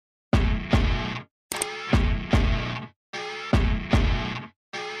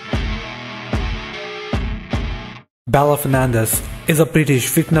Bela Fernandez is a British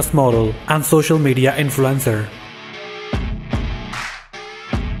fitness model and social media influencer.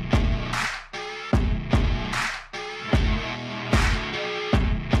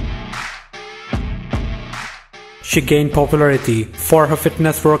 She gained popularity for her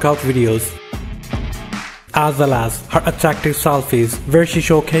fitness workout videos, as well as her attractive selfies where she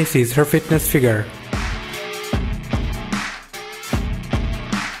showcases her fitness figure.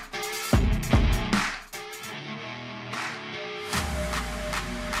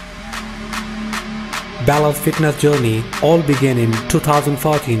 Bela's fitness journey all began in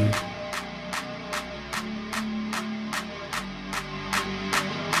 2014.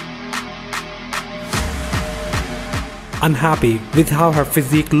 Unhappy with how her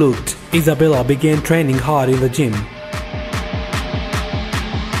physique looked, Isabela began training hard in the gym.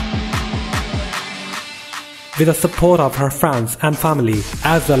 With the support of her friends and family,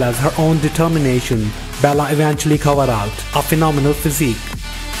 as well as her own determination, Bela eventually covered out a phenomenal physique.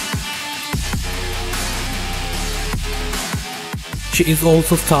 She is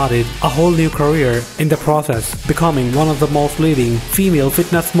also started a whole new career in the process, becoming one of the most leading female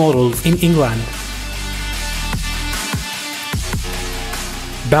fitness models in England.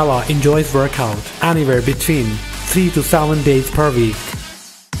 Bela enjoys workout anywhere between 3 to 7 days per week.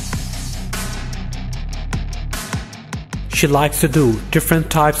 She likes to do different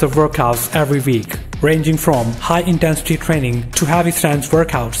types of workouts every week, ranging from high-intensity training to heavy strength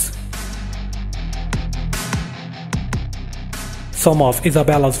workouts. Some of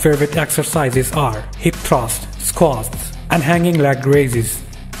Isabela's favorite exercises are hip thrust, squats, and hanging leg raises.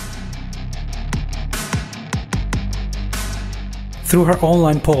 Through her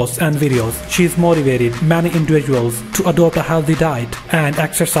online posts and videos, she has motivated many individuals to adopt a healthy diet and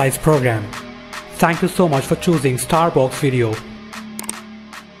exercise program. Thank you so much for choosing Starbucks video.